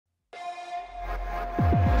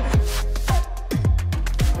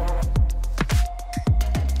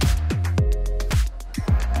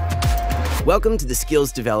Welcome to the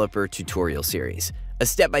Skillz Developer Tutorial Series, a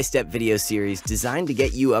step-by-step video series designed to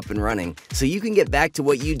get you up and running so you can get back to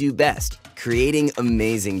what you do best, creating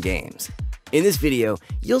amazing games. In this video,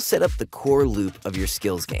 you'll set up the core loop of your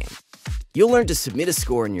Skillz game. You'll learn to submit a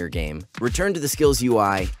score in your game, return to the Skillz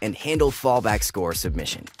UI, and handle fallback score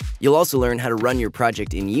submission. You'll also learn how to run your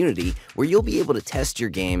project in Unity, where you'll be able to test your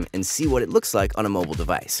game and see what it looks like on a mobile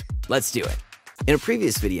device. Let's do it. In a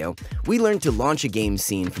previous video, we learned to launch a game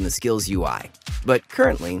scene from the Skillz UI. But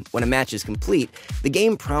currently, when a match is complete, the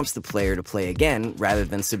game prompts the player to play again rather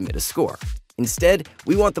than submit a score. Instead,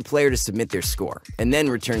 we want the player to submit their score, and then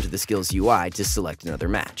return to the Skillz UI to select another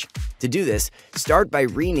match. To do this, start by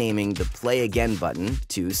renaming the Play Again button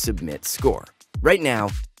to Submit Score. Right now,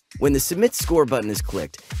 when the Submit Score button is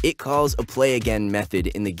clicked, it calls a Play Again method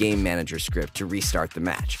in the Game Manager script to restart the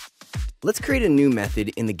match. Let's create a new method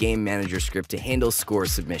in the Game Manager script to handle score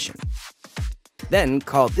submission. Then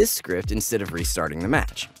call this script instead of restarting the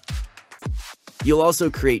match. You'll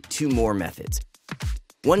also create two more methods,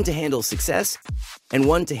 one to handle success and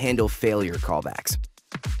one to handle failure callbacks.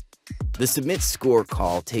 The Submit Score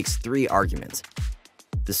call takes three arguments: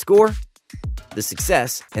 the score, the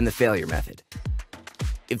success, and the failure method.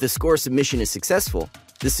 If the score submission is successful,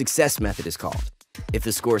 the success method is called. If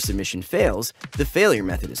the score submission fails, the failure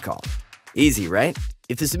method is called. Easy, right?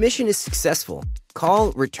 If the submission is successful,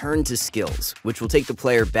 call Return to Skillz, which will take the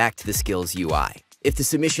player back to the Skillz UI. If the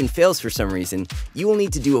submission fails for some reason, you will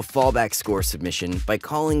need to do a fallback score submission by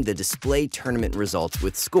calling the Display Tournament Results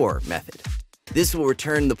with Score method. This will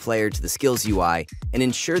return the player to the Skillz UI and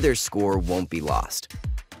ensure their score won't be lost.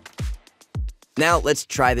 Now let's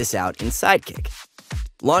try this out in Sidekick.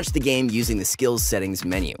 Launch the game using the Skillz Settings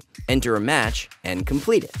menu, enter a match, and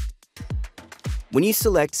complete it. When you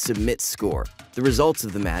select Submit Score, the results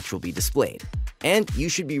of the match will be displayed, and you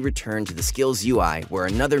should be returned to the Skillz UI where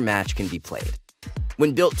another match can be played.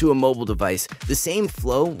 When built to a mobile device, the same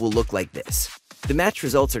flow will look like this. The match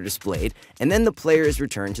results are displayed, and then the player is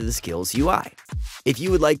returned to the Skillz UI. If you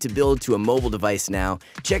would like to build to a mobile device now,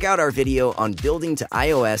 check out our video on building to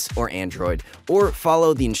iOS or Android, or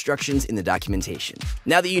follow the instructions in the documentation.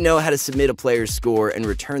 Now that you know how to submit a player's score and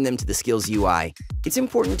return them to the Skillz UI, it's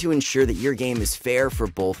important to ensure that your game is fair for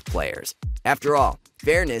both players. After all,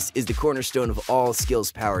 fairness is the cornerstone of all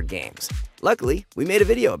Skillz-powered games. Luckily, we made a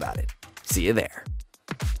video about it. See you there.